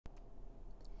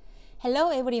Hello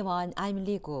everyone, I'm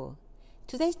Ligo.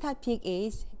 Today's topic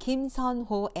is Kim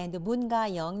Sun-ho and Moon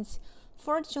Ga-young's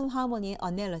fortune harmony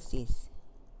analysis.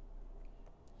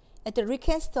 At the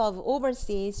request of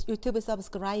overseas YouTube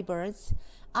subscribers,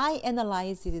 I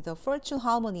analyzed the fortune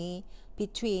harmony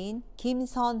between Kim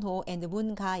Sun-ho and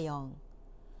Moon Ga-young.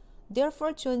 Their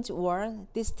fortunes were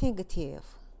distinctive.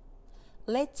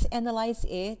 Let's analyze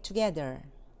it together.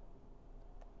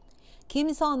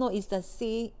 Kim Sun-ho is the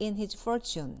sea in his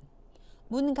fortune.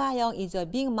 Moon Ga-young is a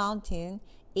big mountain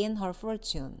in her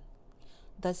fortune.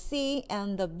 The sea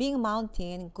and the big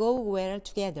mountain go well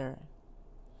together.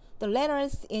 The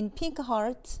letters in pink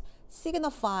heart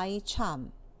signify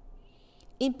charm.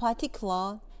 In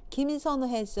particular, Kim Sun-ho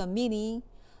has a meaning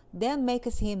that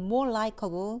makes him more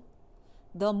likable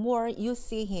the more you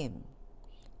see him.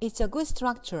 It's a good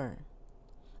structure.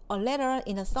 A letter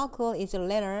in a circle is a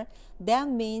letter that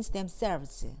means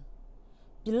themselves.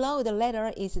 Below the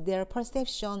letter is their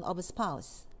perception of a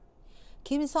spouse.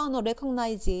 Kim Sun-ho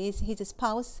recognizes his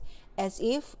spouse as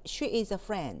if she is a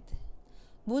friend.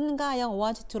 Moon Ga-young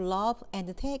wants to love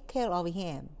and take care of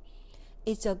him.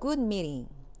 It's a good meeting.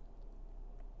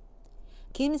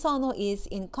 Kim Sun-ho is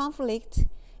in conflict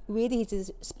with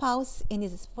his spouse in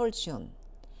his fortune.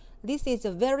 This is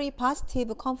a very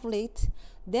positive conflict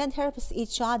that helps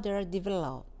each other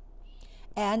develop.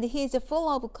 And he is full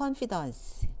of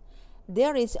confidence.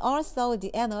 There is also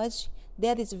the energy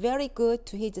that is very good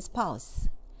to his spouse,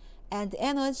 and the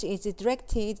energy is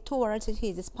directed towards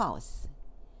his spouse.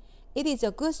 It is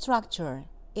a good structure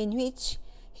in which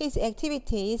his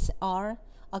activities are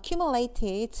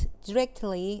accumulated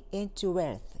directly into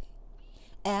wealth.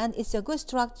 And it's a good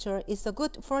structure, it's a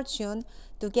good fortune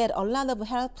to get a lot of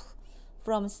help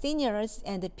from seniors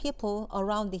and the people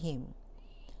around him.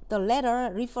 The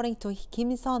letter referring to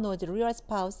Kim Sun-ho's real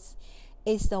spouse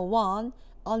is the one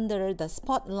under the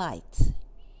spotlight.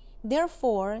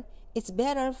 Therefore, it's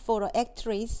better for an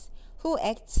actress who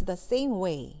acts the same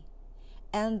way.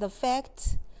 And the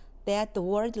fact that the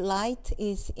word light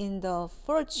is in the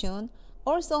fortune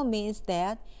also means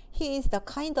that he is the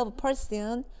kind of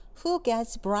person who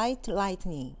gets bright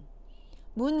lightning.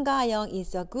 Moon Ga-young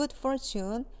is a good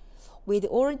fortune with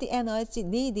all the energy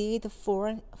needed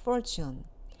for fortune.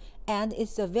 And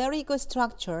it's a very good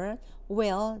structure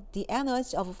where the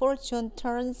energy of fortune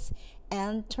turns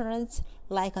and turns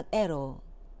like an arrow.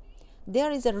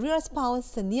 There is a real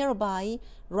spouse nearby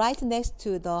right next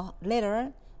to the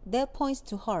letter that points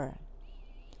to her.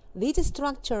 These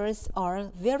structures are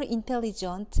very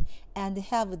intelligent and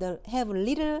have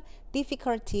little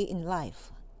difficulty in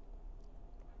life.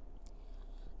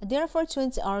 Their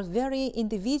fortunes are very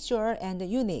individual and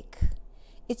unique.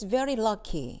 It's very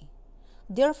lucky.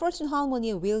 Their fortune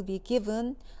harmony will be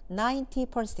given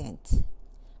 90%.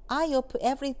 I hope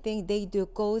everything they do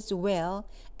goes well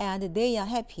and they are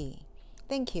happy.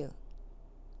 Thank you.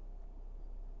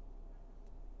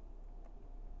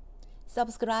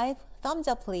 Subscribe, thumbs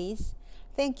up please.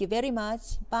 Thank you very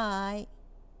much. Bye.